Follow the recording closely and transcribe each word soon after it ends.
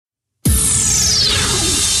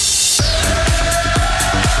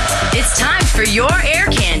for your Air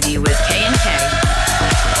Candy with K&K.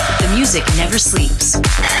 The music never sleeps.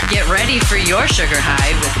 Get ready for your sugar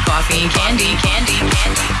high with coffee and candy.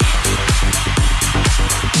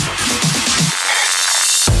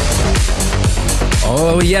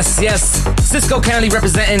 Oh, yes. Cisco County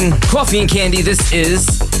representing Coffee and Candy. This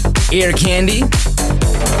is Air Candy.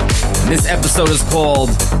 This episode is called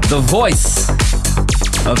The Voice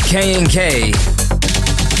of K&K.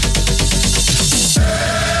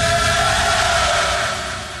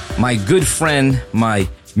 My good friend, my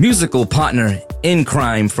musical partner in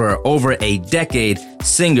crime for over a decade,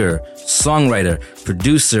 singer, songwriter,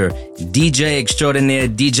 producer, DJ extraordinaire,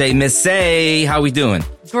 DJ MiissAyyy. How we doing?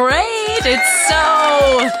 Great. It's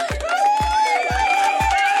so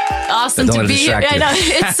awesome to be here. I know.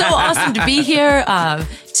 It's so awesome to be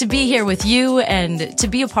here with you and to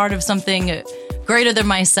be a part of something greater than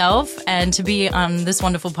myself and to be on this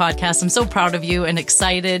wonderful podcast. I'm so proud of you and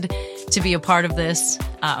excited to be a part of this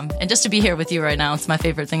and just to be here with you right now. It's my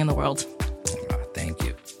favorite thing in the world. Oh, thank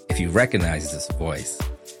you. If you recognize this voice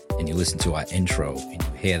and you listen to our intro and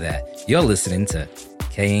you hear that, you're listening to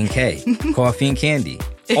K&K, Coffee and Candy.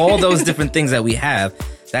 All those different things that we have,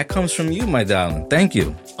 that comes from you, my darling. Thank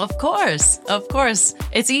you. Of course.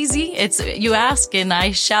 It's easy. It's you ask and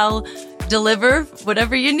I shall deliver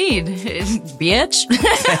whatever you need, bitch.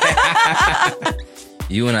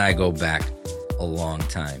 You and I go back a long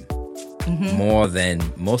time. Mm-hmm. More than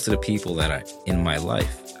most of the people that are in my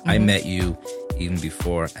life. Mm-hmm. I met you even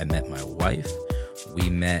before I met my wife.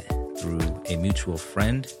 We met through a mutual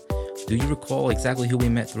friend. Do you recall exactly who we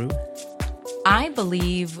met through? I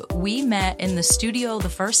believe we met in the studio the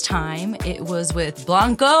first time. It was with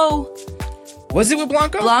Blanco. Was it with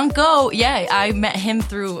Blanco? Blanco, yeah. I met him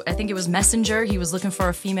through, I think it was Messenger. He was looking for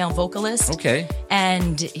a female vocalist. Okay.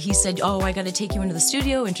 And he said, I got to take you into the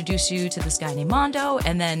studio, introduce you to this guy named Mondo.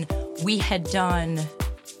 And then we had done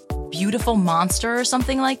Beautiful Monster or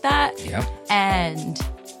something like that. Yep. And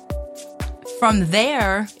from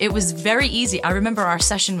there, it was very easy. I remember our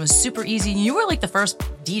session was super easy. You were like the first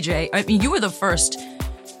DJ. I mean, you were the first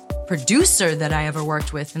producer that I ever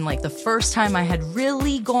worked with. And like the first time I had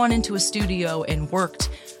really gone into a studio and worked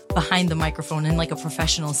behind the microphone in like a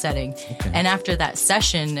professional setting. Okay. And after that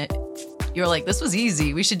session, you're like, this was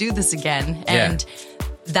easy. We should do this again. And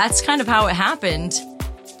that's kind of how it happened.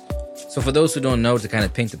 So for those who don't know, to kind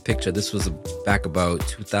of paint the picture, this was back about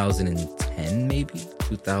 2010, maybe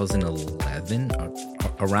 2011,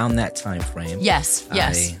 around that time frame. Yes.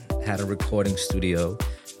 I had a recording studio,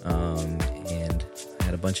 and I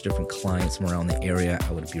had a bunch of different clients from around the area.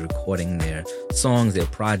 I would be recording their songs, their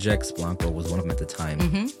projects. Blanco was one of them at the time.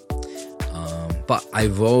 Mm-hmm. But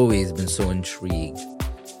I've always been so intrigued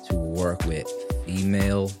to work with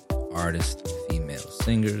female artists, female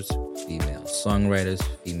singers, female songwriters,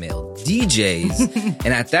 female DJs.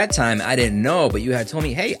 And at that time, I didn't know, but you had told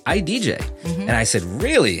me, hey, I DJ. Mm-hmm. And I said,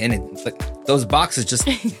 really? And those boxes just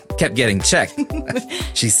kept getting checked.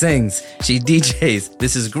 She sings, she DJs.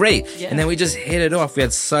 This is great. Yeah. And then we just hit it off. We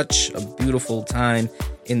had such a beautiful time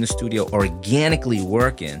in the studio, organically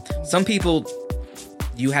working. Some people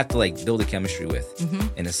you have to like build a chemistry with. Mm-hmm.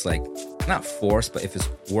 And it's like, not forced, but if it's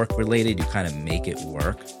work related, you kind of make it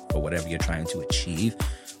work for whatever you're trying to achieve.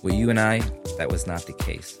 With you and I, that was not the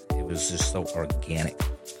case. It was just so organic,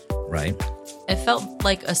 right? It felt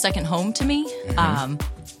like a second home to me. Mm-hmm.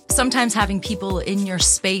 Sometimes having people in your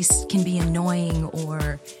space can be annoying,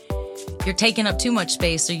 or you're taking up too much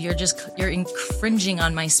space, or you're infringing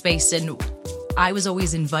on my space. And I was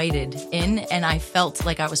always invited in, and I felt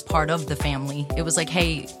like I was part of the family. It was like,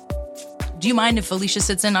 hey, do you mind if Felicia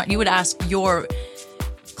sits in? You would ask your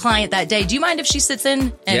client that day, do you mind if she sits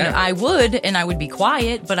in? And I would be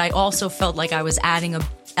quiet, but I also felt like I was adding a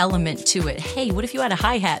element to it. Hey, what if you had a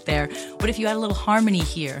hi-hat there? What if you had a little harmony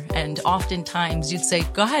here? And oftentimes you'd say,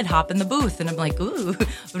 go ahead, hop in the booth. And I'm like, ooh,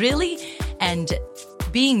 really? And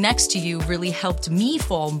being next to you really helped me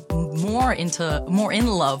fall more in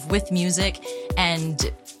love with music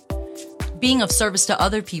and being of service to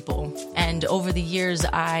other people. And over the years,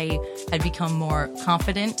 I had become more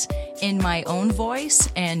confident in my own voice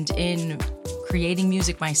and in creating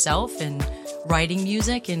music myself and writing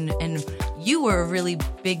music. And you were a really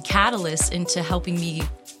big catalyst into helping me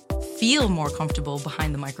feel more comfortable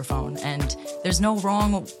behind the microphone. And there's no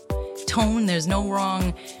wrong tone, there's no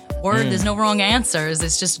wrong word, there's no wrong answers.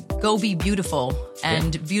 It's just go be beautiful.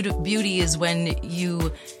 And beauty is when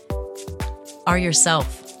you are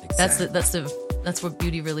yourself. Exactly. That's what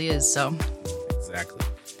beauty really is. So exactly.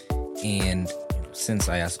 And since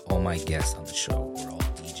I asked all my guests on the show, we're all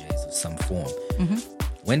DJs of some form. Mm-hmm.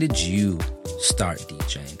 When did you start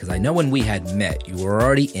DJing? Because I know when we had met, you were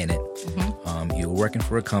already in it. You were working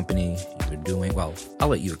for a company. You were doing, well, I'll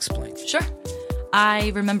let you explain. Sure.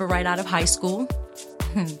 I remember right out of high school,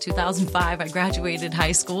 2005, I graduated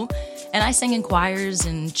high school, and I sang in choirs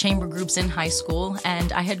and chamber groups in high school,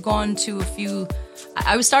 and I had gone to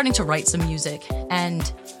I was starting to write some music,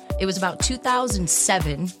 and it was about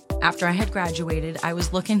 2007, after I had graduated, I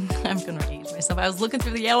was looking, I'm going to age myself, I was looking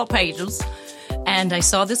through the yellow pages, and I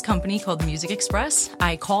saw this company called MiissAyyy.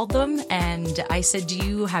 I called them and I said, do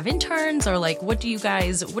you have interns, or like, what are you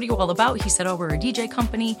all about? He said, oh, we're a DJ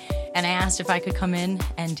company. And I asked if I could come in,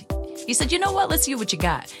 and he said, you know what, let's see what you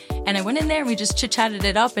got. And I went in there and we just chit-chatted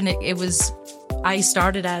it up, and I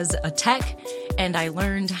started as a tech, and I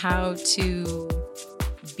learned how to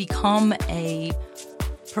become a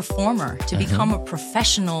performer, to become a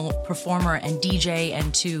professional performer and DJ,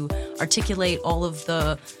 and to articulate all of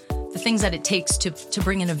the things that it takes to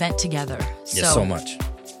bring an event together. So much.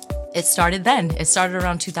 It started then. It started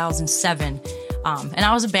around 2007. And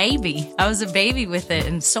I was a baby. With it.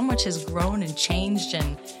 And so much has grown and changed.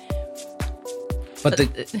 But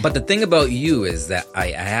the thing about you is that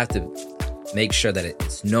I have to make sure that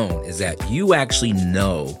it's known is that you actually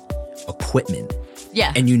know equipment.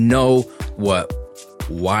 Yeah. And you know what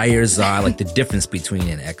wires are, like the difference between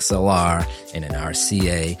an XLR and an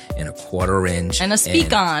RCA and a 1/4 inch and a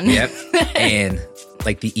speak-on. Yep. And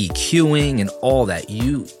like the EQing and all that.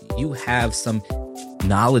 You have some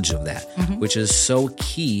knowledge of that, which is so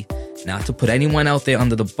key. Not to put anyone out there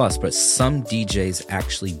under the bus, but some DJs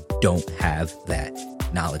actually don't have that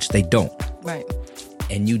knowledge. They don't. Right.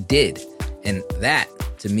 And you did. And that,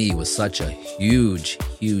 to me, was such a huge,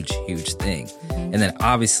 huge, huge thing. And then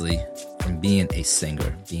obviously, from being a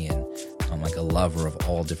singer, being like a lover of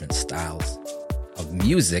all different styles of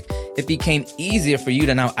music, it became easier for you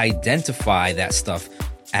to now identify that stuff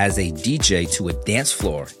as a DJ to a dance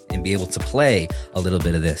floor and be able to play a little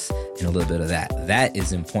bit of this and a little bit of that. That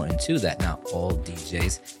is important too, that not all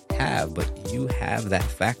DJs have, but you have that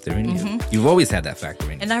factor in you. You've always had that factor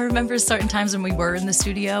in you. And I remember certain times when we were in the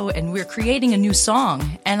studio and we were creating a new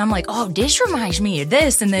song, and I'm like, oh, this reminds me of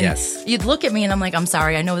this. And then you'd look at me and I'm like, I'm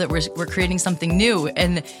sorry, I know that we're creating something new.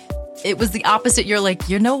 And it was the opposite. You're like,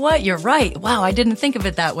 you know what? You're right. Wow, I didn't think of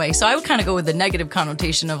it that way. So I would kind of go with the negative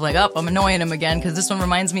connotation of like, oh, I'm annoying him again because this one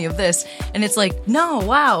reminds me of this. And it's like, no,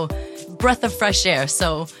 wow, breath of fresh air.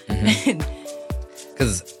 So,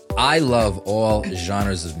 because I love all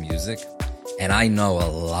genres of music, and I know a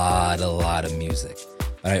lot of music.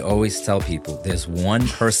 But I always tell people there's one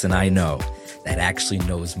person I know that actually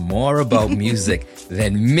knows more about music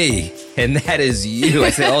than me, and that is you.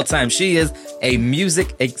 I say all the time, she is a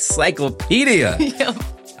music encyclopedia. Yep.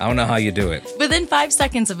 I don't know how you do it. Within 5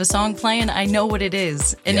 seconds of a song playing, I know what it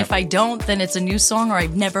is. And if I don't, then it's a new song or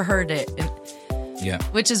I've never heard it.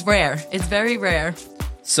 Which is rare. It's very rare.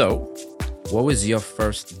 So, what was your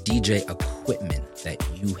first DJ equipment that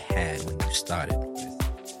you had when you started with?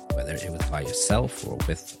 Whether it was by yourself or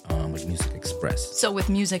with MiissAyyy. So with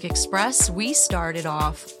MiissAyyy, we started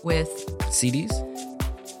off with CDs?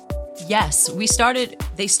 Yes,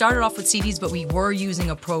 they started off with CDs, but we were using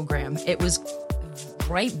a program. It was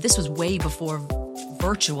this was way before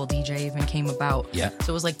virtual DJ even came about. Yeah.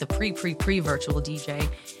 So it was like the pre-virtual DJ,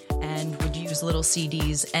 and would use little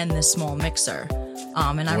CDs and this small mixer.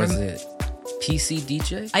 And I was it PC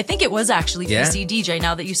DJ? I think it was actually PC DJ,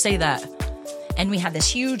 now that you say that. And we had this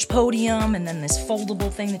huge podium, and then this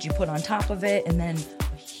foldable thing that you put on top of it, and then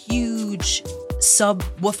a huge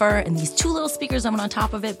subwoofer, and these two little speakers that went on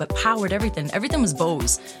top of it, but powered everything. Everything was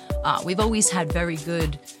Bose. We've always had very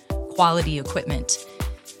good quality equipment.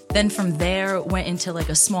 Then from there, went into like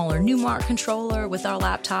a smaller Newmark controller with our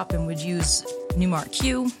laptop, and would use Newmark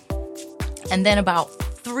Q. And then about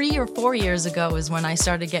 3 or 4 years ago is when I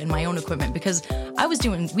started getting my own equipment, because I was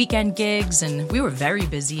doing weekend gigs and we were very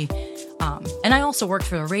busy. And I also worked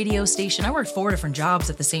for a radio station. I worked 4 different jobs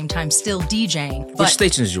at the same time, still DJing. Which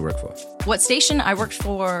station did you work for? What station? I worked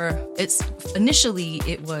for, initially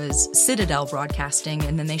it was Citadel Broadcasting,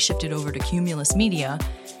 and then they shifted over to Cumulus Media.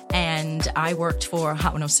 And I worked for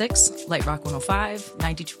Hot 106, Light Rock 105,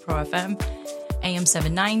 92 Pro FM, AM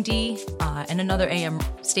 790, and another AM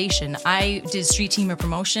station. I did Street Teamer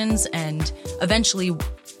Promotions and eventually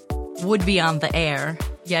would be on the air.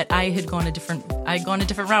 Yet I had gone a different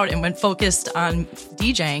route and went focused on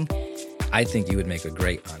DJing. I think you would make a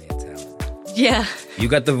great Anya talent. Yeah. You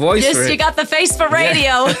got the voice for it. Yes, you got the face for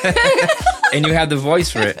radio. Yeah. And you have the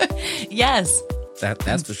voice for it. Yes.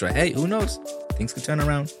 That's for sure. Hey, who knows? Things could turn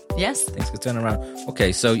around. Yes. Things could turn around.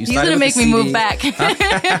 Okay, so you He's started gonna with make the me CD. move back.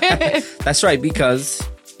 That's right, because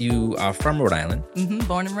you are from Rhode Island.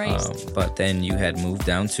 Born and raised. But then you had moved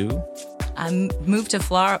down to... I moved to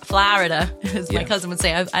Florida, as my cousin would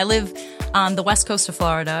say. I live on the west coast of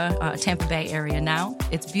Florida, Tampa Bay area now.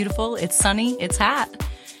 It's beautiful, it's sunny, it's hot,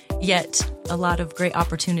 yet a lot of great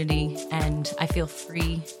opportunity, and I feel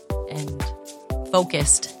free and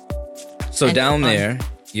focused. So and down fun. there,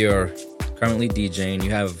 you're currently DJing.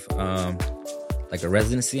 You have like a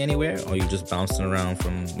residency anywhere, or you just bouncing around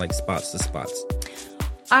from like spots to spots?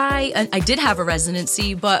 I did have a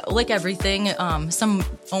residency, but like everything, some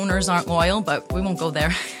owners aren't loyal, but we won't go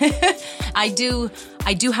there. I do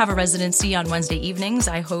have a residency on Wednesday evenings.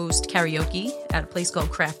 I host karaoke at a place called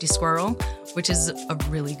Crafty Squirrel, which is a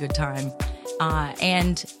really good time.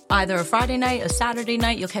 And either a Friday night, a Saturday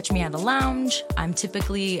night, you'll catch me at a lounge. I'm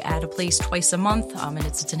typically at a place twice a month, and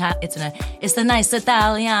it's the nice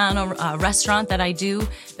Italiano restaurant that I do.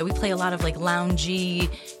 That we play a lot of like loungy,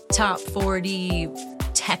 top 40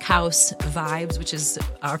 tech house vibes, which is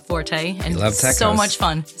our forte, and love tech so house.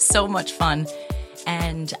 so much fun.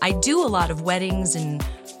 And I do a lot of weddings and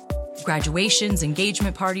graduations,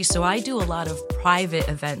 engagement parties, so I do a lot of private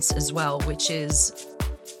events as well, which is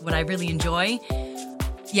what I really enjoy.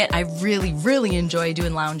 Yet I really, really enjoy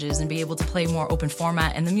doing lounges and be able to play more open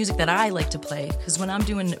format and the music that I like to play, because when I'm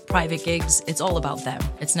doing private gigs, it's all about them.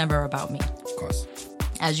 It's never about me. Of course.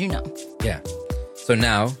 As you know. Yeah. So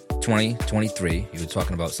now, 2023, you were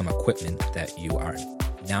talking about some equipment that you are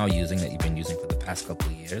now using, that you've been using for the past couple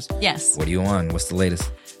of years. Yes. What are you on? What's the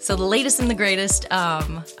latest? So the latest and the greatest,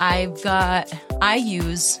 I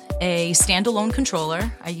use a standalone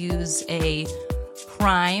controller. I use a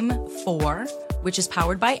Prime 4, which is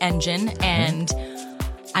powered by Engine, and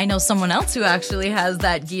I know someone else who actually has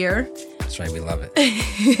that gear. That's right, we love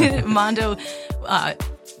it. Mondo,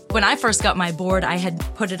 when I first got my board, I had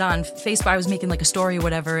put it on Facebook. I was making like a story or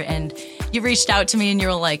whatever, and you reached out to me and you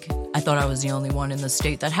were like, I thought I was the only one in the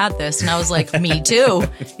state that had this. And I was like, me too.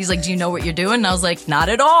 He's like, do you know what you're doing? And I was like, not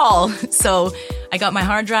at all. So I got my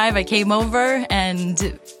hard drive, I came over,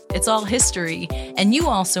 and it's all history. And you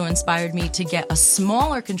also inspired me to get a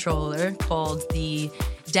smaller controller called the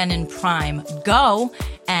Denon Prime Go,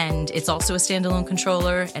 and it's also a standalone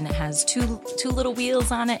controller, and it has two little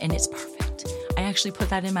wheels on it, and it's perfect. I actually put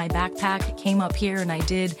that in my backpack, came up here, and I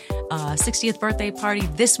did a 60th birthday party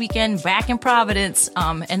this weekend back in Providence,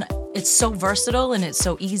 and it's so versatile, and it's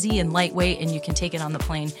so easy and lightweight, and you can take it on the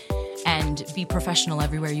plane and be professional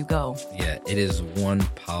everywhere you go. Yeah, it is one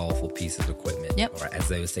powerful piece of equipment. Yep. Or as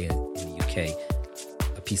they would say in the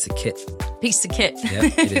UK, a piece of kit. Piece of kit.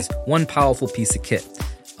 Yep, it is one powerful piece of kit.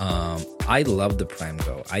 I love the Prime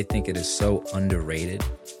Go. I think it is so underrated.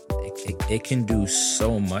 It can do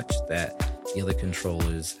so much that the other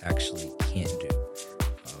controllers actually can't do.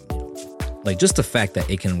 Like just the fact that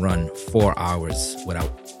it can run 4 hours without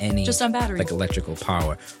any just on battery, like electrical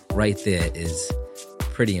power, right there is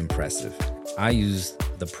pretty impressive. I use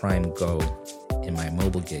the Prime Go in my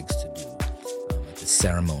mobile gigs to do like the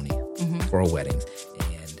ceremony for weddings,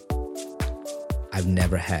 and I've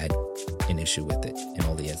never had an issue with it in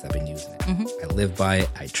all the years I've been using it. I live by it.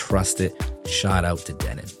 I trust it. Shout out to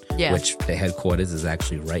Denon, which their headquarters is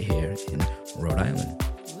actually right here in Rhode Island.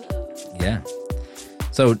 Yeah.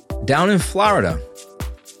 So down in Florida,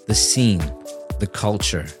 the scene, the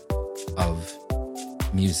culture of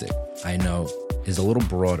music, I know, is a little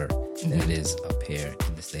broader than it is up here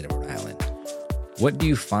in the state of Rhode Island. What do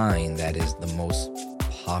you find that is the most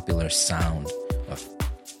popular sound of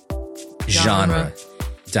genre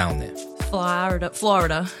down there?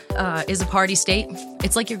 Florida is a party state.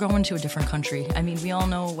 It's like you're going to a different country. I mean, we all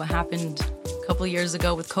know what happened a couple of years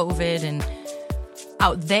ago with COVID, and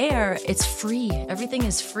out there, it's free. Everything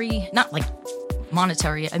is free. Not like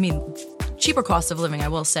monetary. I mean, cheaper cost of living, I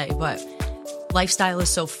will say, but lifestyle is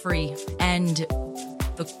so free. And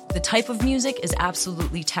the type of music is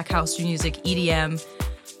absolutely tech house music, EDM,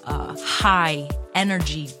 high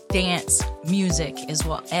energy dance music is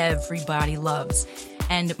what everybody loves.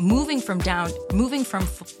 And moving from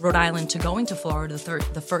Rhode Island to going to Florida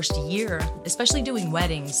the first year, especially doing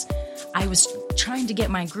weddings, I was trying to get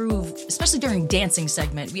my groove, especially during dancing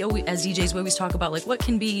segment. We always, as DJs, we always talk about like what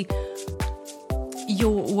can be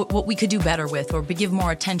what we could do better with or give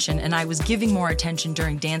more attention. And I was giving more attention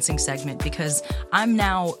during dancing segment because I'm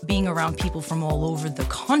now being around people from all over the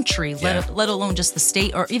country, let alone just the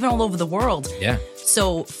state or even all over the world. Yeah.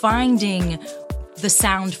 So finding the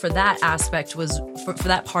sound for that aspect was for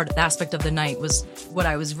that part aspect of the night was what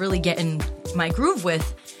I was really getting my groove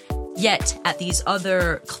with. Yet at these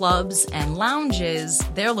other clubs and lounges,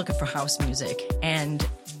 they're looking for house music. And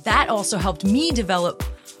that also helped me develop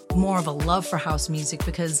more of a love for house music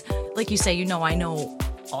because, like you say, I know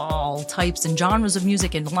all types and genres of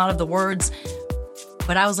music and a lot of the words.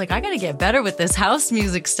 But I was like, I got to get better with this house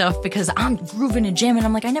music stuff because I'm grooving and jamming.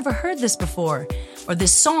 I'm like, I never heard this before, or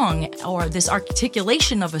this song, or this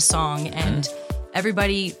articulation of a song. And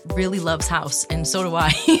everybody really loves house, and so do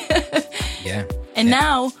I. Yeah. And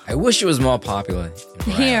now... I wish it was more popular.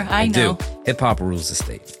 Here, I know. Hip-hop rules the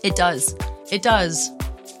state. It does. It does.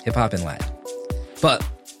 Hip-hop and Latin. But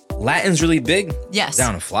Latin's really big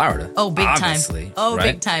down in Florida. Oh, big obviously, time. Oh,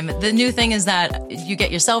 right? big time. The new thing is that you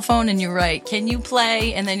get your cell phone and you write, can you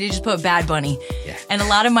play? And then you just put Bad Bunny. Yeah. And a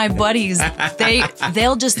lot of my buddies,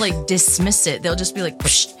 they'll just like dismiss it. They'll just be like,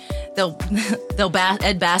 psh. They'll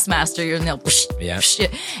Ed Bassmaster and they'll psh,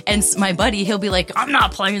 psh. And my buddy, he'll be like, I'm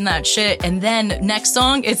not playing that shit. And then next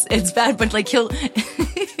song, it's Bad Bunny. Like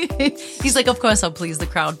he's like, of course I'll please the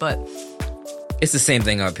crowd, but it's the same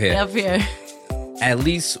thing up here. Up here. At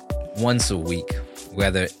least once a week,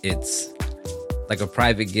 whether it's like a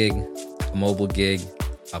private gig, a mobile gig,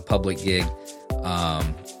 a public gig,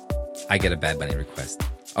 I get a Bad Bunny request.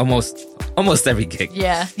 Almost every gig.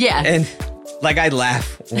 Yeah, yeah. And like I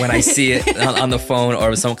laugh when I see it on the phone,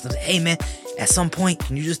 or someone says, hey man, at some point,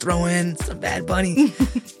 can you just throw in some Bad Bunny?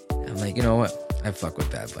 I'm like, you know what? I fuck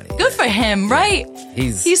with Bad Bunny. Good for him, right?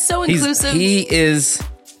 He's so inclusive. He is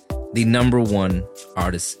the number 1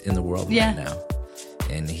 artist in the world right now.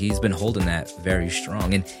 And he's been holding that very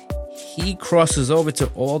strong. And he crosses over to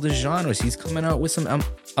all the genres. He's coming out with some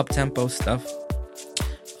up-tempo stuff.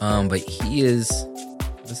 But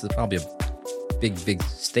this is probably a big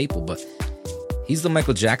staple, but he's the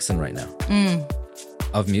Michael Jackson right now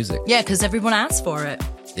of music. Yeah, because everyone asks for it.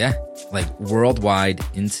 Yeah, like worldwide,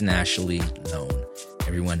 internationally known.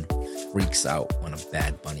 Everyone freaks out when a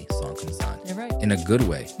Bad Bunny song comes on. You're right. In a good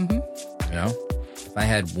way. Mm-hmm. You know? If I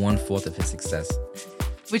had 1/4 of his success...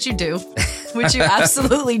 Which you do. Which you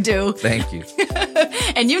absolutely do. Thank you.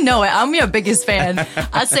 And you know it. I'm your biggest fan.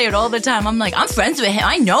 I say it all the time. I'm like, I'm friends with him.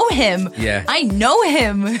 I know him. Yeah. I know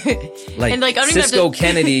him. Like, and like I don't Cisco even have to...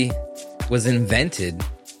 Kennedy was invented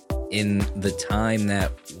in the time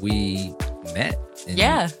that we met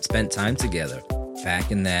and spent time together.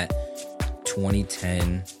 Back in that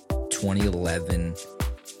 2010, 2011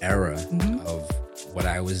 era of what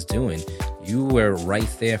I was doing. You were right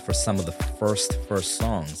there for some of the first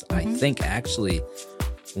songs. I think actually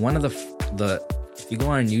one of the if you go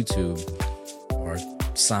on YouTube or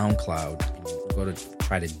SoundCloud and you go to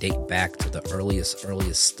try to date back to the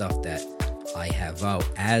earliest stuff that I have out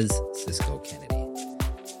as Cisco Kennedy,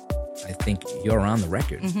 I think you're on the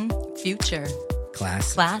record. Future.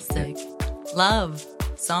 Classic. Love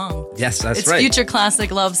song. Yes, that's it's right. It's future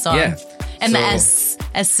classic love song. Yeah. And the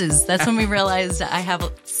S's. That's when we realized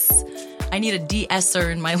I need a de-esser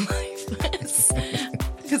in my life.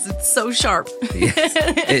 Because it's so sharp. Yes.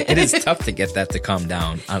 It is tough to get that to calm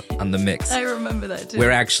down on the mix. I remember that too. We're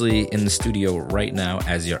actually in the studio right now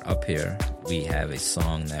as you're up here. We have a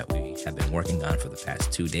song that we have been working on for the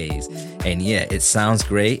past 2 days. And yeah, it sounds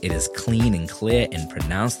great. It is clean and clear and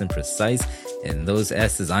pronounced and precise. And those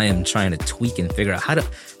S's, I am trying to tweak and figure out how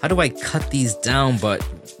do I cut these down, but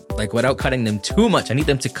like without cutting them too much. I need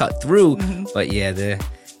them to cut through. But yeah,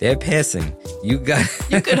 they're passing. You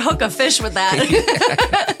could hook a fish with that.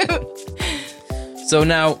 So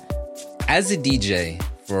now, as a DJ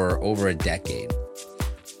for over a decade,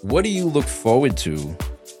 what do you look forward to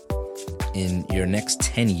in your next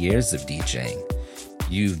 10 years of DJing?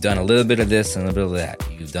 You've done a little bit of this and a little bit of that.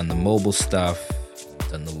 You've done the mobile stuff,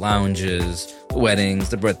 you've done the lounges, the weddings,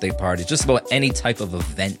 the birthday parties, just about any type of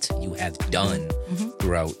event you have done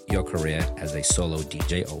throughout your career as a solo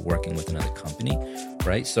DJ or working with another company,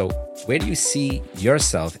 right? So where do you see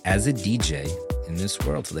yourself as a DJ in this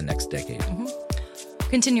world for the next decade?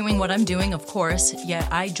 Continuing what I'm doing, of course. Yeah,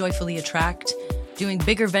 I joyfully attract doing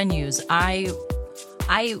bigger venues. I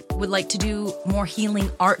would like to do more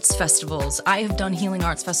healing arts festivals. I have done healing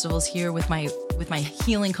arts festivals here with my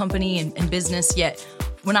healing company and business. Yet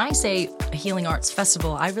when I say a healing arts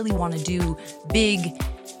festival, I really want to do big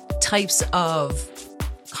types of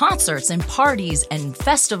concerts and parties and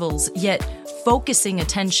festivals, yet focusing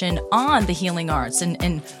attention on the healing arts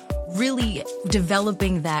and really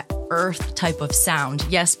developing that earth type of sound.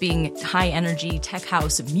 Yes, being high energy tech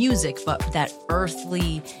house music, but that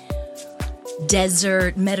earthly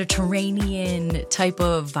desert Mediterranean type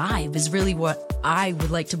of vibe is really what I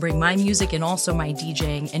would like to bring my music and also my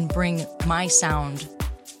DJing and bring my sound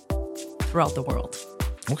throughout the world.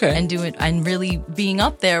 Okay. And do it and really being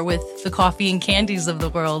up there with the Coffee and Candies of the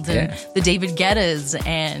world and the David Guettas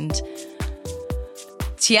and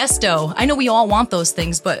Tiesto. I know we all want those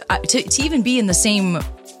things, but to even be in the same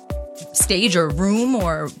stage or room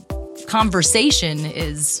or conversation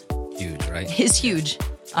is huge, right? Is huge.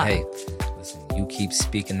 Hey, listen, you keep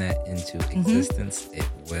speaking that into existence, it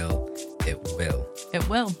will. It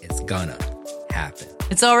will. It's gonna happen.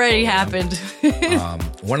 It's already happened.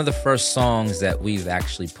 One of the first songs that we've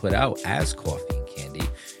actually put out as Coffee and Candy,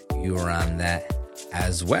 you were on that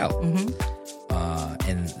as well.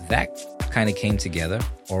 And that kind of came together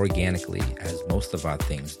organically, as most of our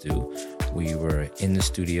things do. We were in the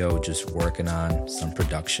studio just working on some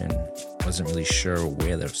production. Wasn't really sure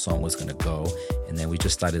where the song was going to go. And then we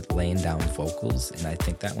just started laying down vocals. And I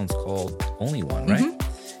think that one's called Only One, right?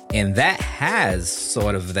 And that has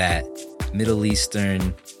sort of that Middle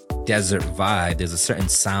Eastern desert vibe. There's a certain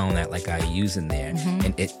sound that like I use in there,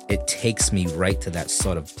 and it takes me right to that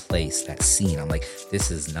sort of place, that scene. I'm like,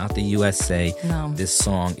 this is not the USA. No. This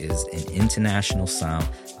song is an international sound.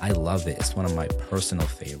 I love it. It's one of my personal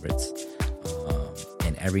favorites.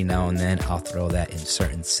 And every now and then I'll throw that in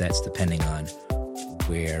certain sets depending on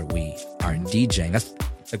where we are DJing. That's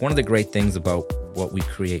like one of the great things about what we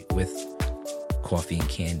create with Coffee and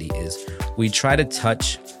Candy is we try to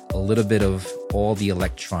touch a little bit of all the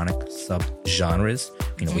electronic sub-genres.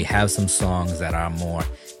 You know, we have some songs that are more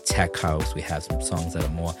tech house. We have some songs that are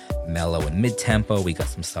more mellow and mid-tempo. We got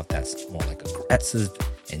some stuff that's more like aggressive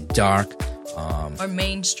and dark. Or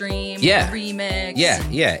mainstream, remix.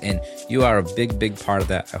 Yeah. And you are a big part of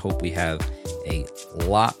that. I hope we have a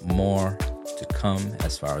lot more to come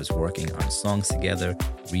as far as working on songs together,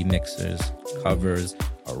 remixers, covers,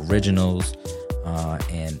 originals.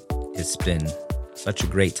 And it's been such a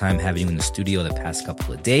great time having you in the studio the past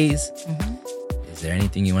couple of days. Is there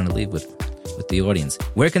anything you want to leave with the audience?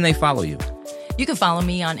 Where can they follow you? You can follow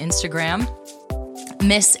me on Instagram,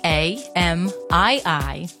 MiissAyyy,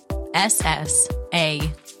 MiissAyyy.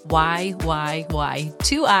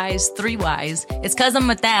 2 I's, 3 Y's. It's because I'm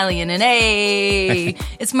Italian, and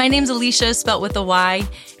it's my name's Alicia, spelt with a Y,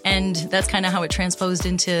 and that's kind of how it transposed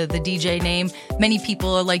into the DJ name. Many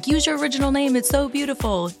people are like, use your original name, it's so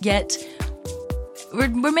beautiful. Yet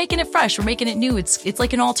we're making it fresh, we're making it new. It's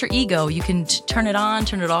like an alter ego. You can turn it on,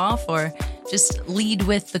 turn it off, or just lead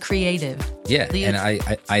with the creative. And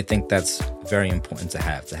I think that's very important to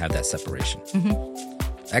have that separation.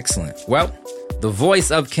 Excellent. Well, the voice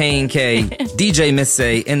of K&K, DJ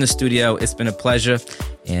MiissAyyy in the studio. It's been a pleasure.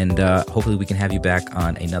 And hopefully we can have you back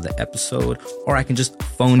on another episode, or I can just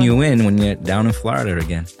phone you in when you're down in Florida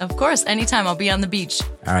again. Of course, anytime. I'll be on the beach.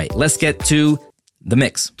 All right, let's get to the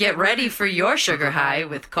mix. Get ready for your sugar high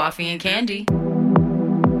with Coffee and Candy.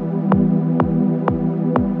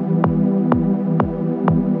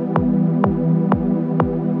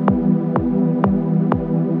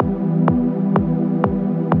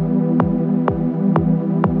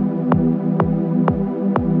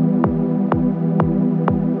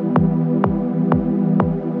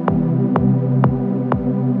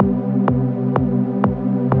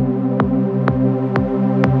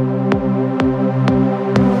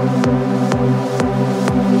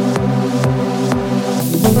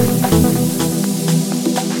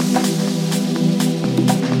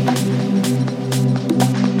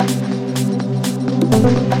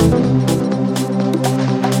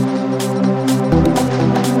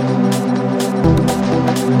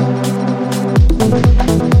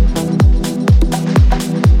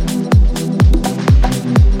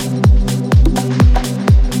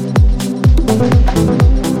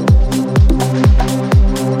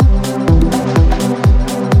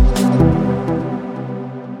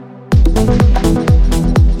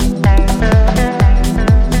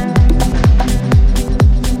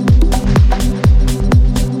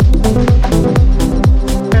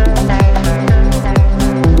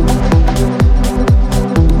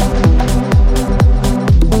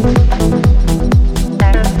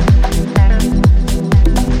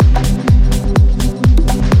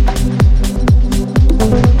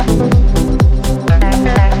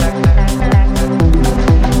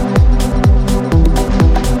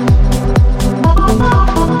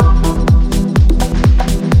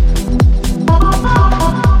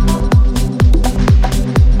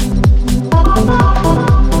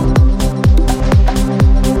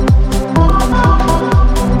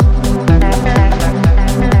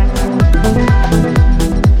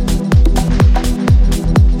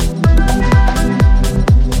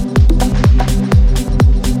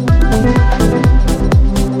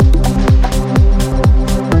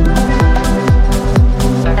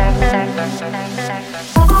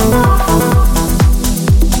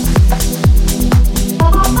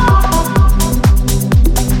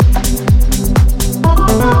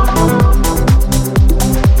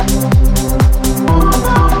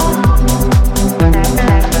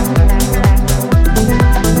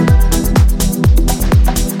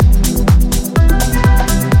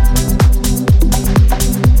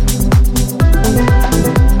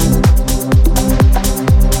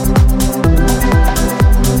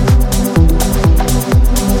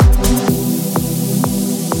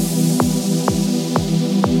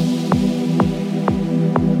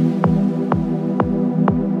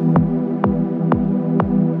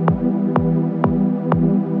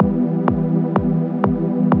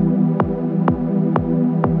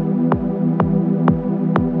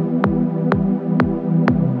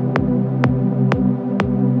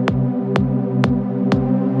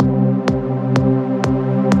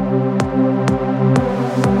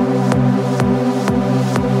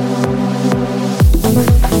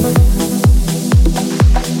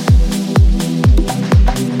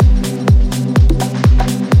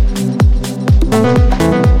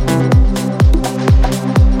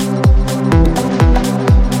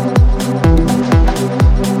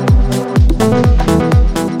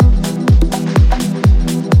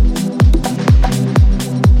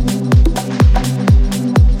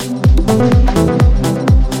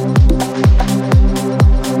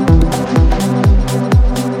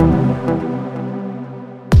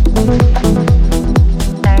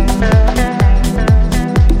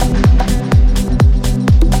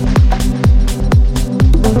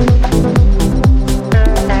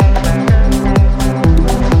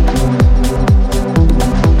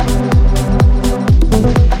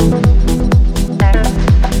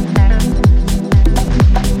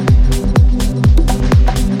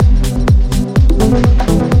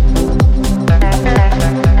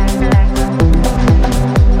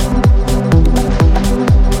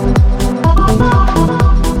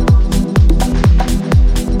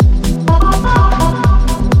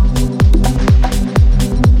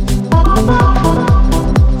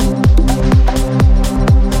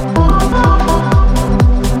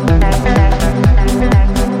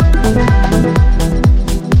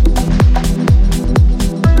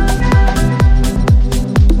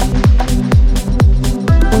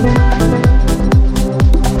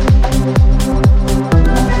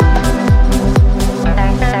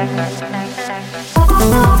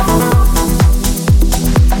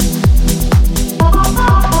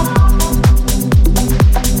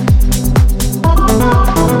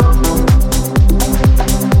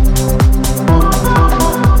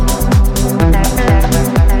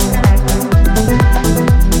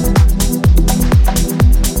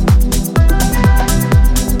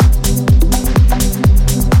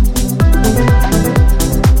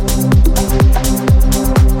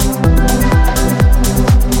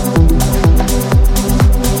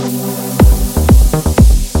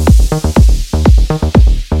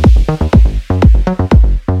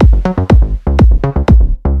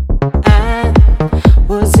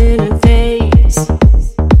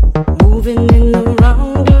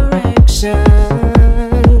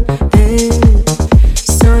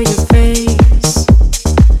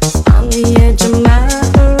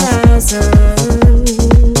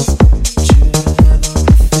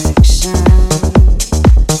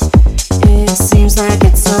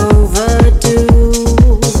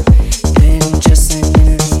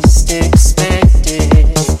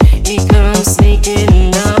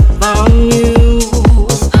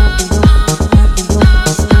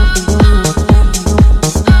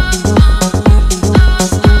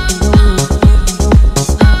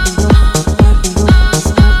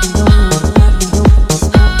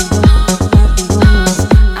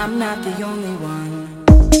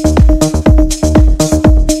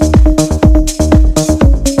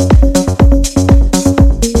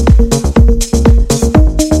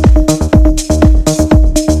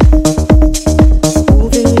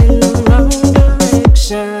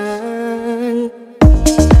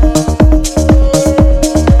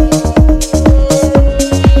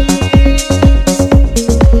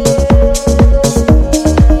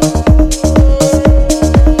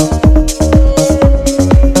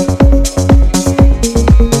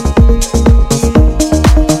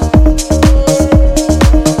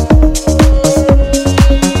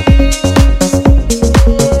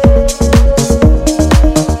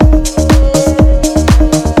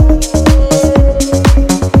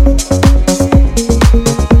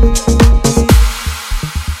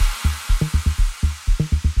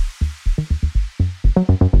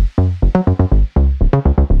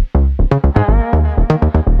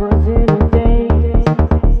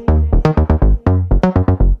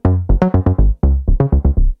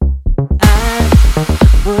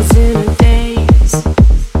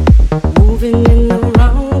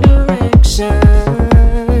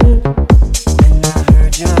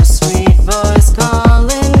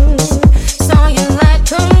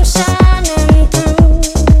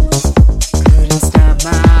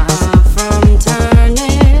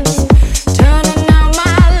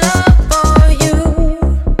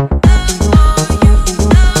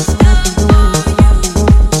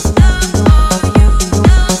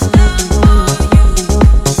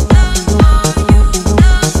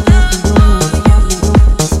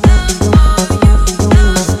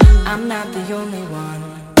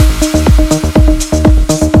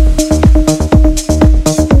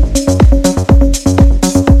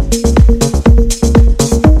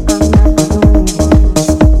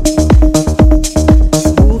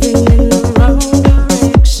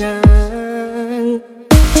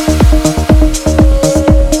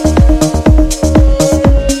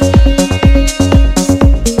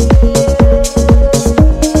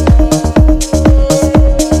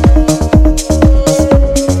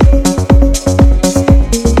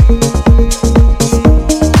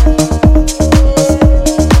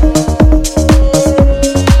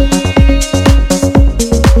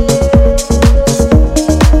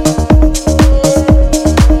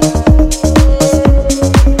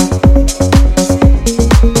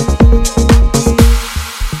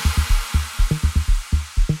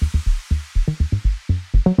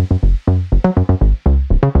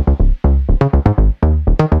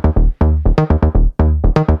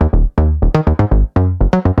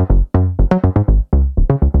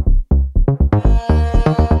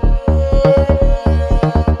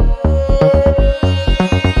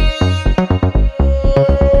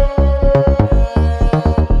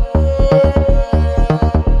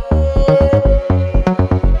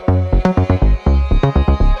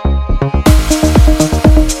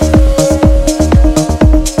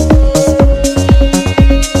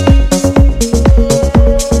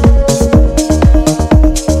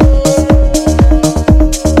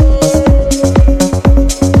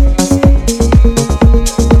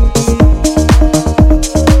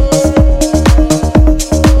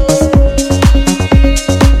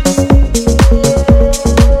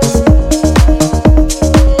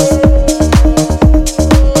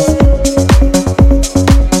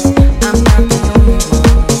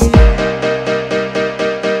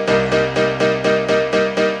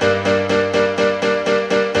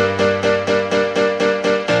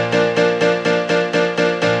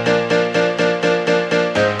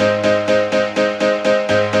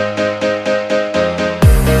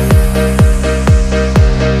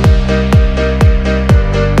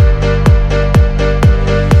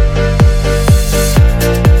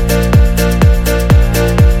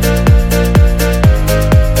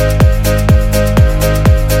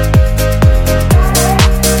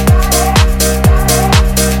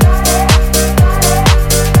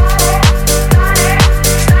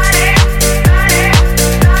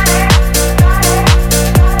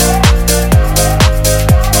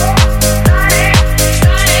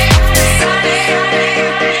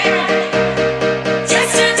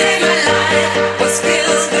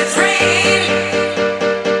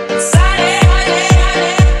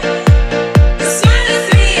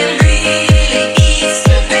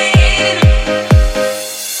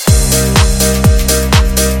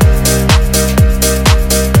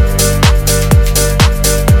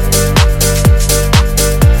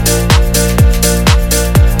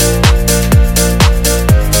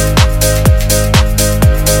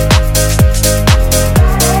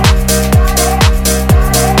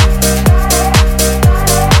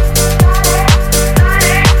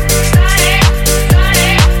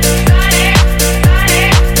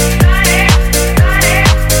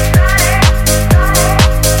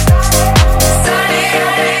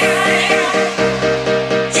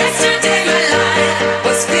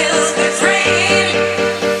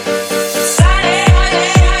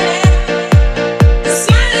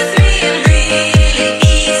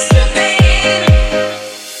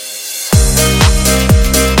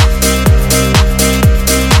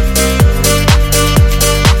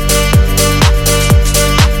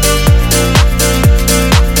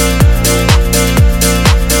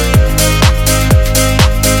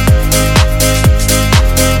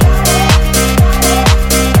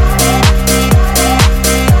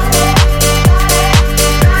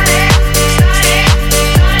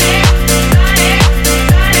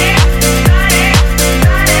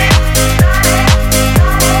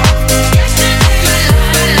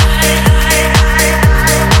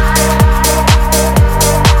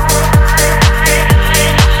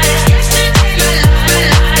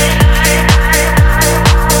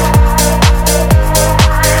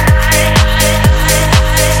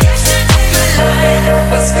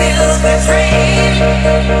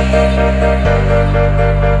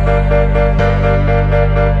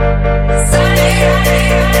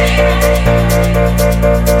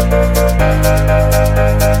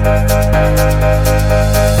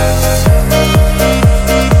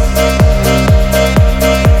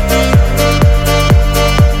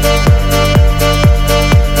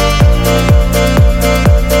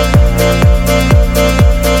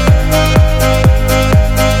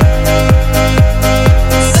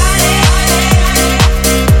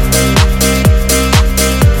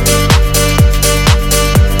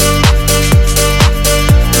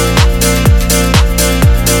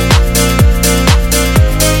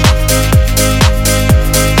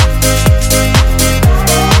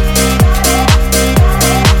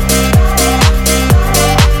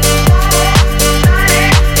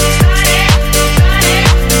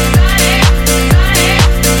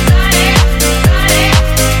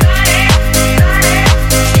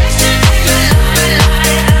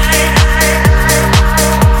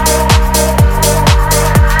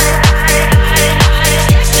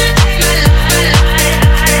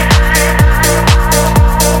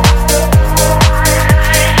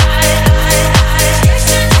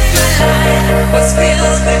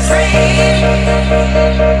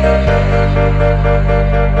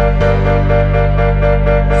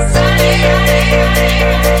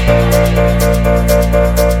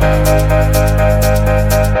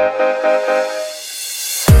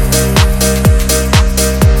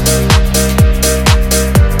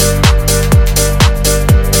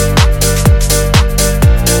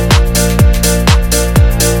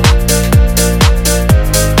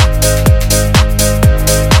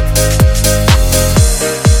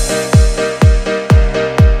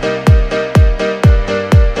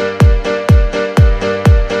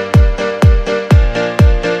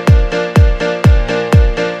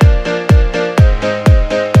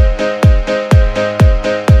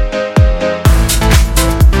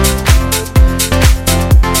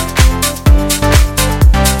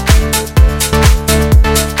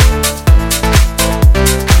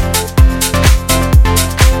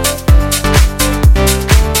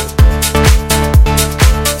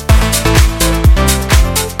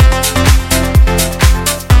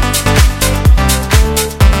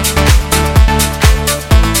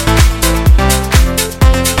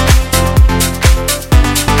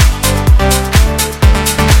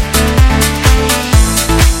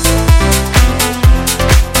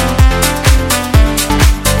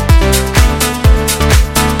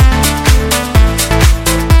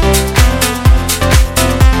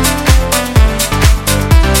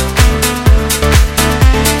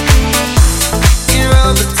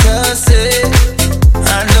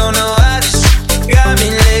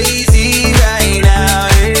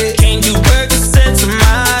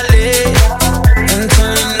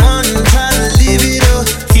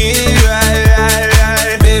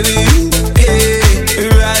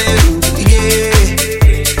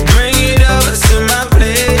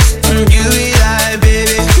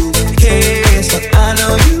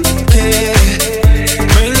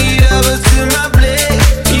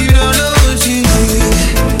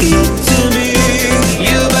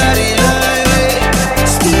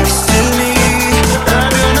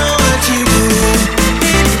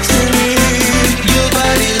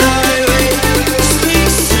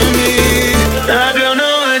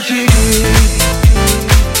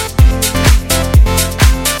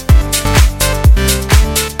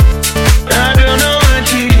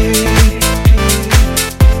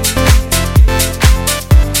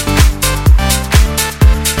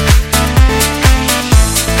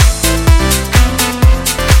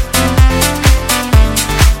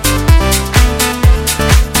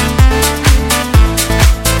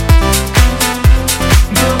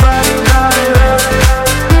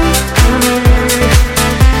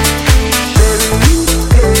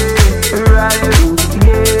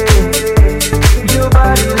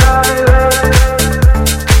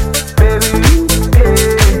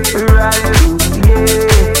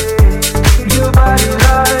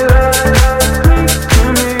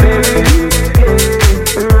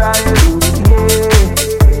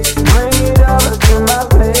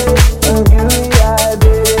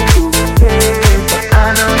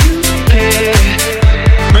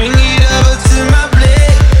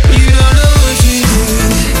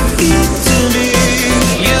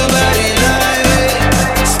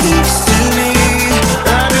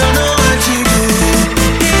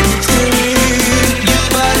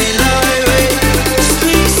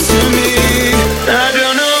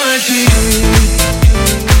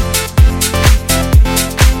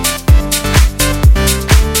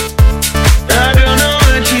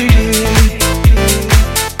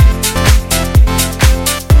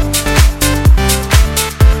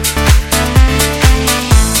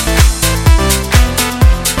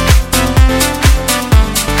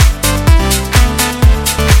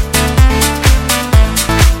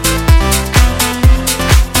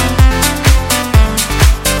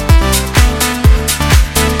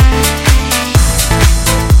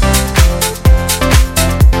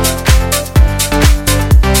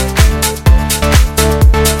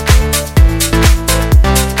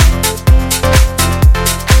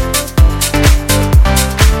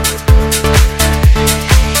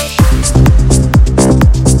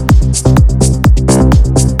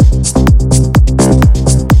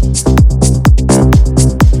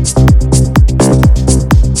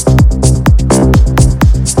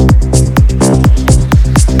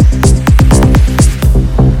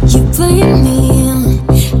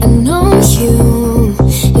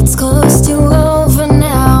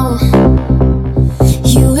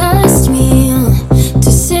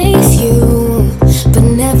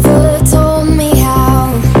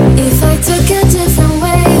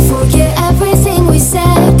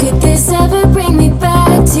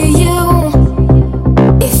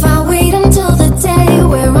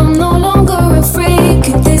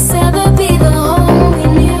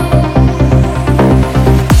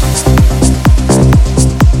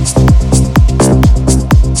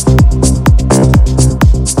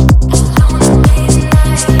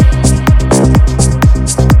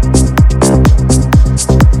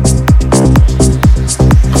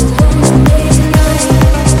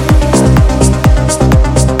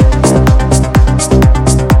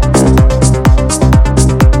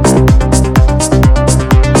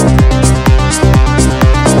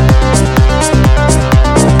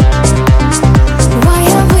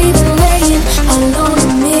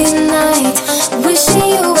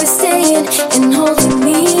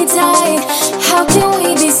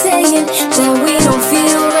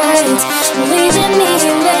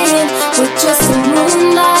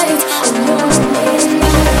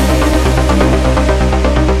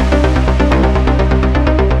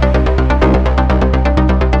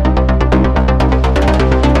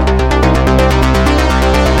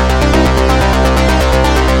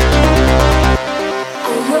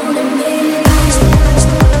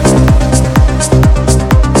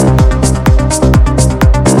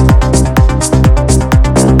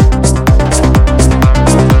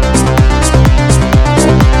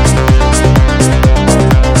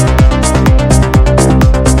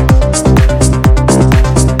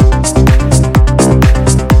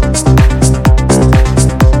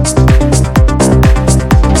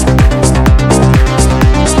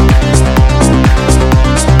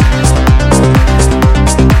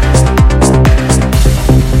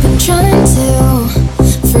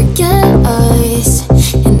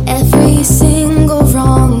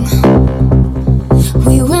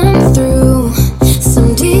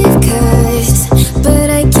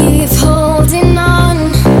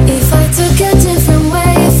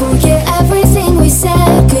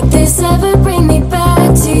 Could this ever bring me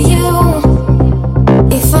back to you?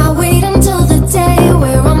 If I wait until the day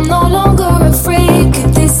where I'm no longer afraid,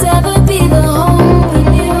 could this ever be the home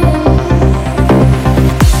with you?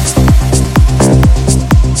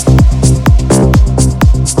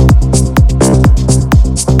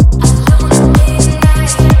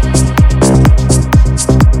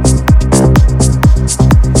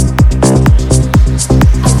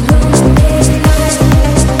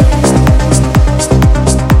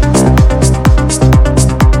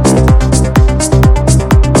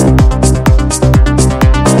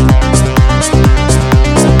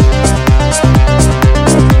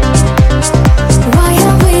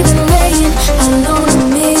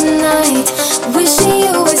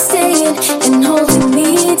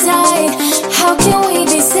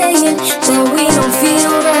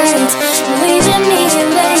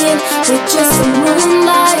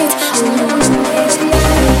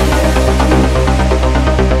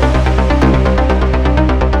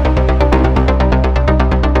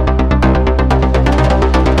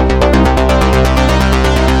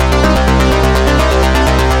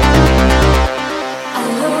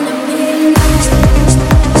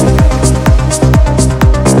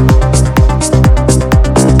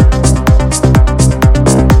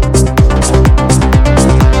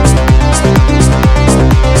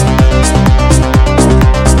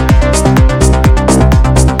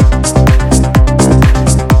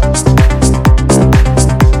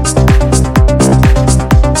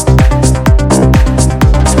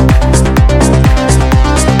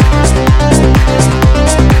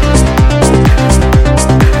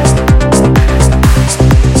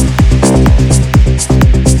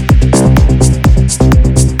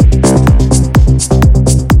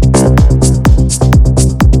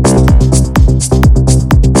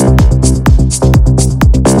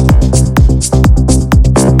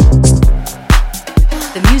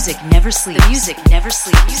 The music never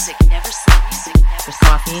sleeps. Music never sleeps. With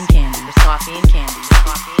coffee and candy. With coffee and candy. With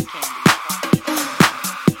coffee and candy.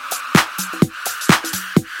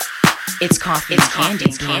 It's coffee and candy.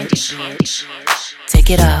 It's candy. Take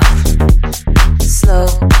it off. Slow,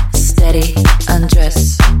 steady,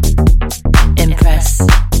 undress. Impress.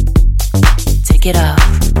 Take it off.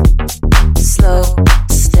 Slow,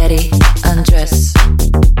 steady, undress.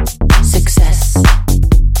 Success.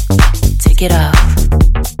 Take it off.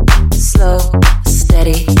 Slow,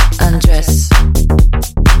 steady, undress.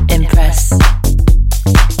 Impress.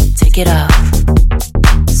 Take it off.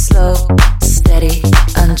 Slow, steady,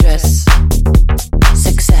 undress.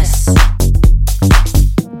 Success.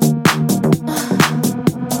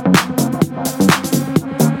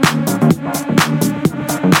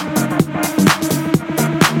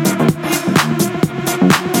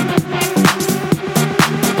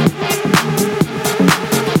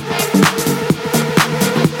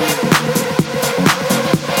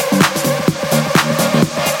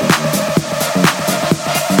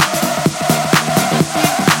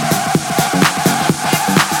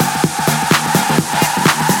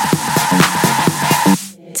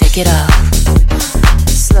 Take it off.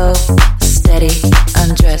 Slow, steady,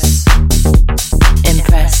 undress.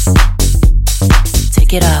 Impress.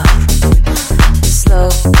 Take it off. Slow,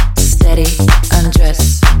 steady,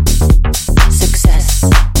 undress. Success.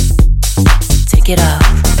 Take it off.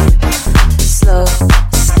 Slow,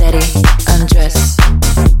 steady, undress.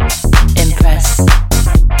 Impress.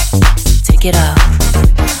 Take it off.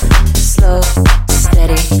 Slow,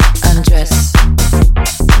 steady, undress.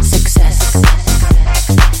 Success.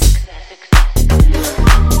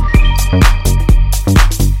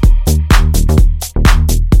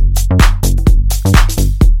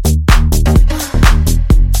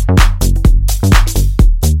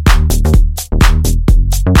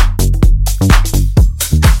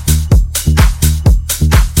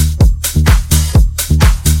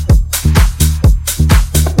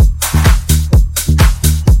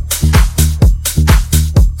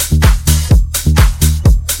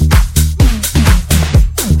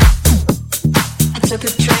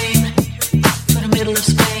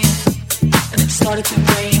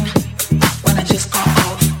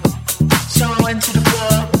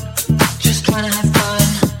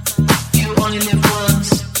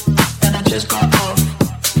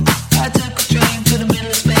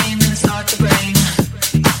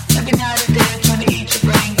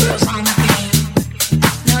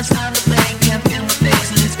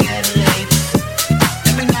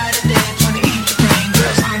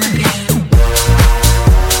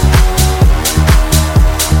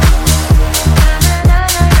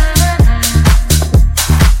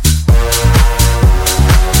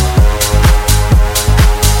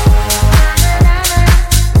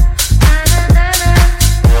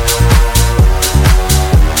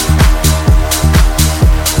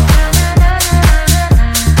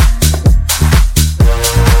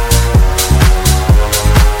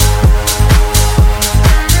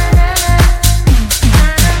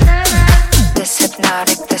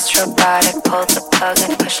 hypnotic, this robotic. Pull the plug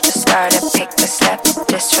and push to start it. Pick the step,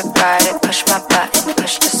 disregard it. Push my button,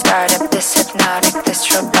 push to start it. This hypnotic,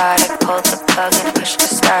 this robotic. Pull the plug and push to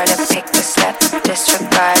start it. Pick the step,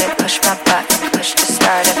 disregard it. Push my button, push to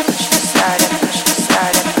start it. Push to start it. Push to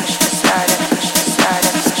start it. Push to start it. Push to start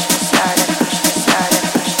it. Push to start it.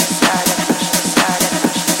 Push to start it.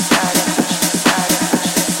 Push to start it. Push to start it. Push to start it. Push to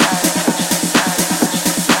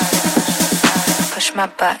start it. Push my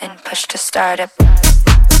button, push to start it.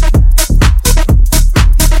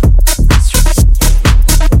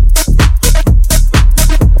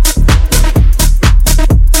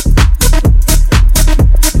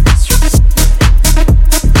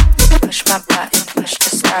 Push my button, push to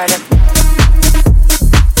start it.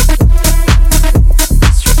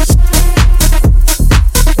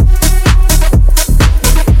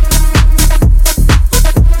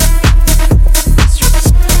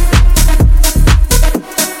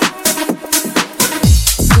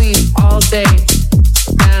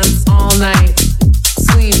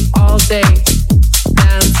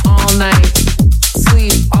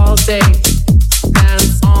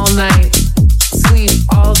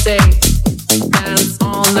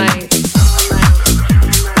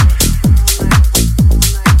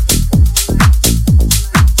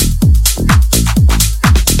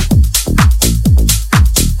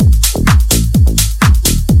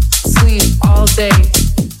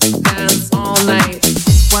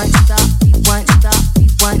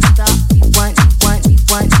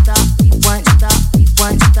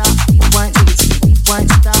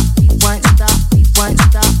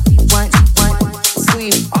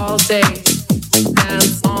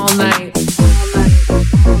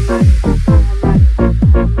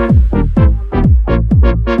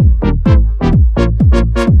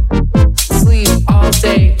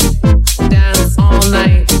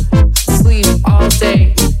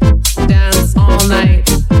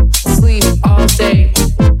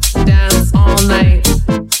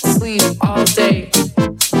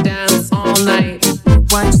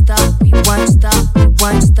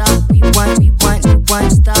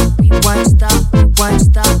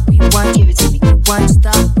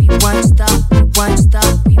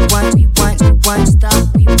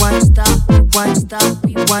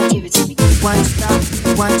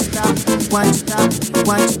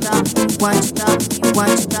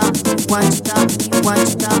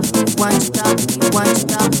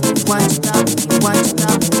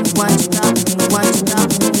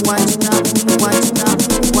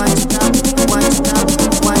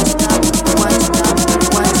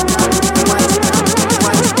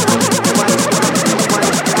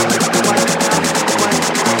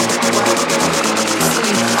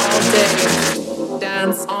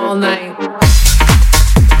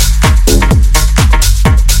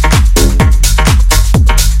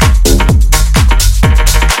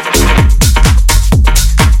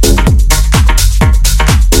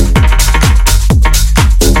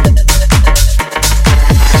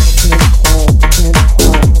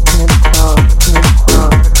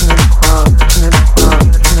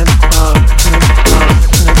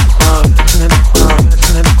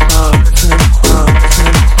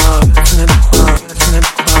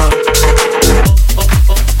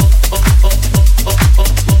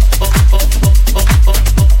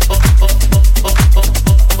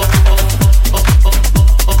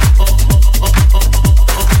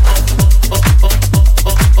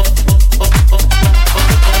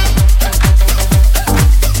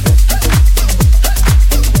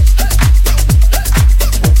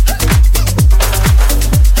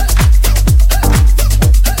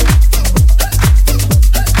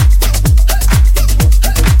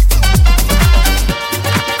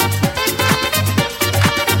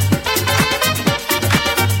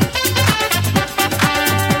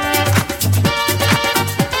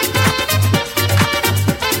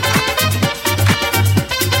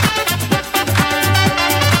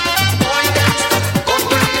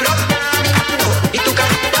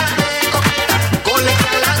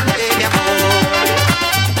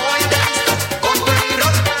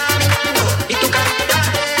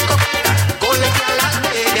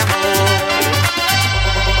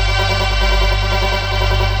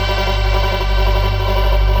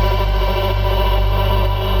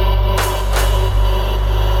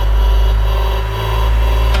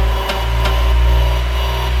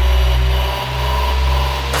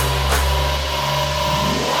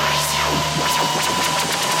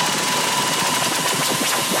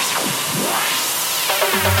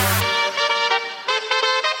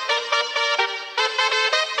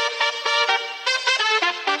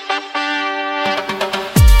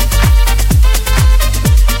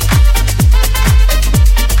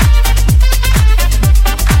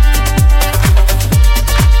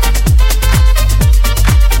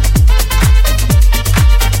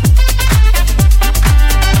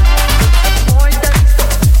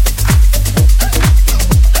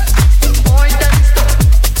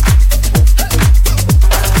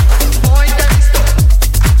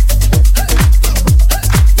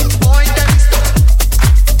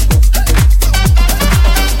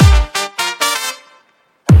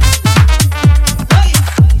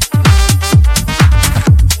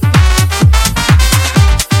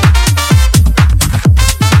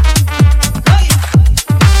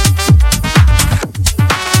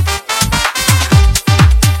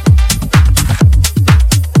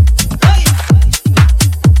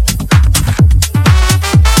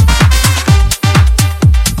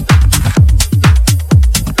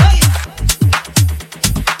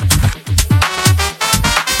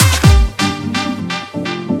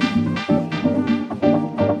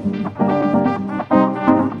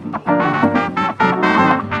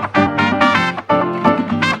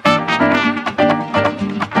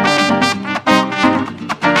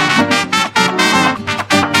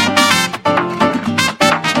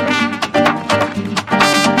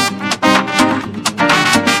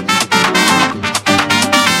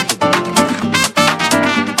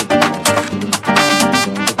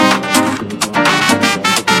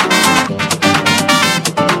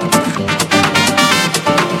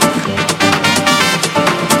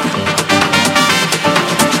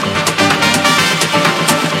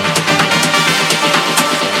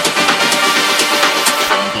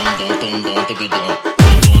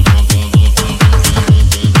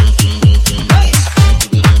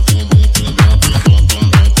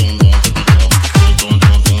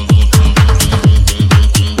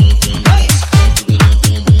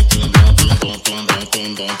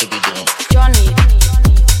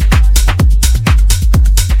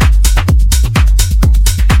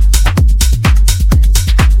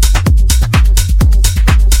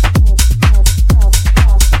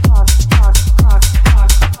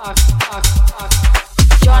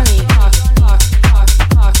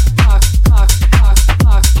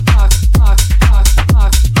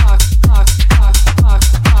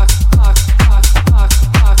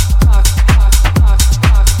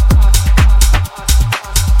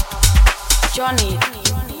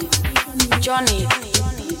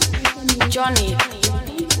 Johnny,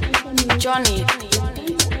 Johnny, Johnny,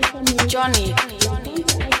 Johnny, Johnny,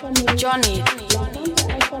 Johnny,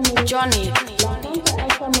 Johnny, Johnny, la gente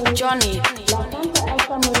está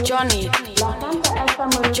muy Johnny, la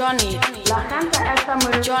gente está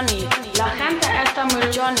muy Johnny, la gente está muy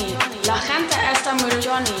Johnny, la gente está muy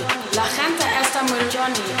Johnny, la gente está muy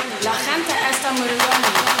Johnny, la gente está muy Johnny,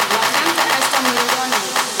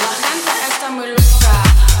 la gente está muy loca.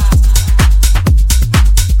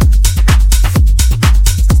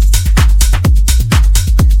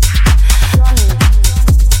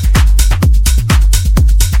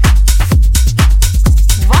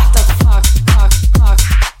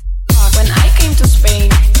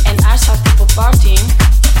 Partying,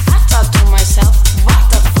 I thought to myself, what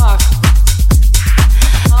the fuck?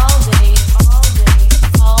 All day, all day,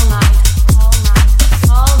 all night, all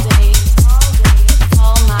night, all day, all day,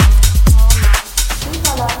 all night, all night.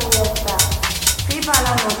 Viva la fiesta, viva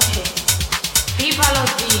la noche, viva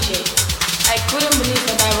los DJ. I couldn't believe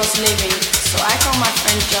that I was living, so I called my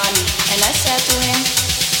friend Johnny, and I said to him,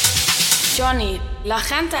 Johnny, la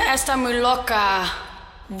gente está muy loca.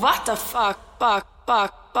 What the fuck, fuck,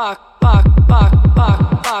 fuck, fuck, fuck. Fuck,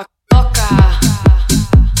 fuck, fuck, loca,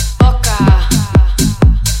 loca,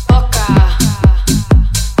 loca,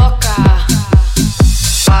 loca.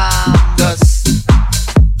 Bandas,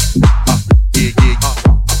 yeah, yeah, yeah,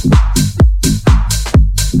 yeah.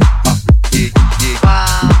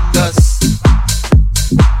 Bandas,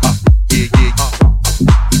 yeah, yeah, yeah, yeah.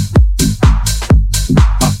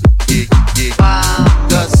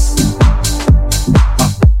 Bandas,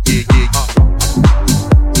 yeah, yeah.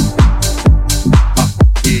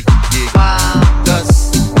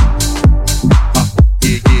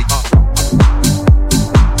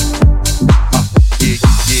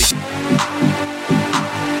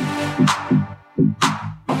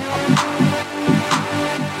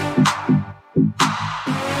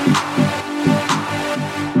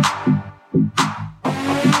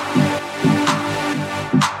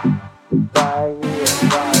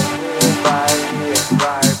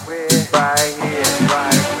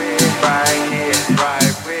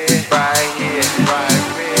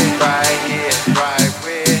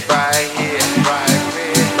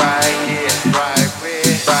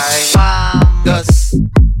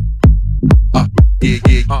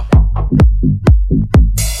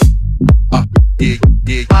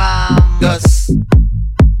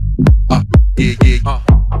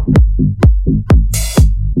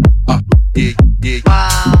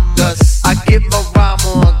 I give a rhyme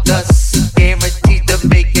on dust, guaranteed to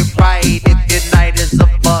make it right if your night is a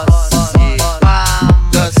bust.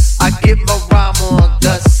 I give a rhyme on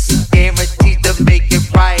dust, guaranteed to make it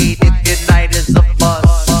right if your night is a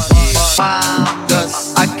bust.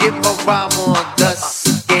 I give a rhyme on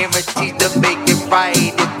dust, guaranteed to make it right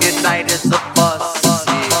if your night is a bust.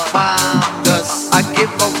 I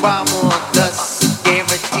give a rhyme on dust,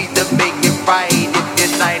 guaranteed to make it right if your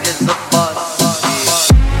night is a bust.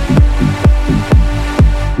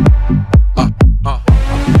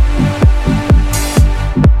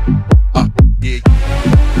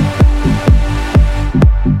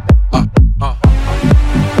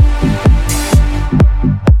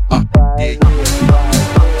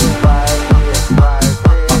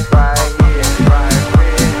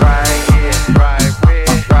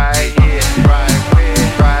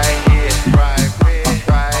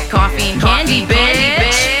 Coffee and candy, bitch.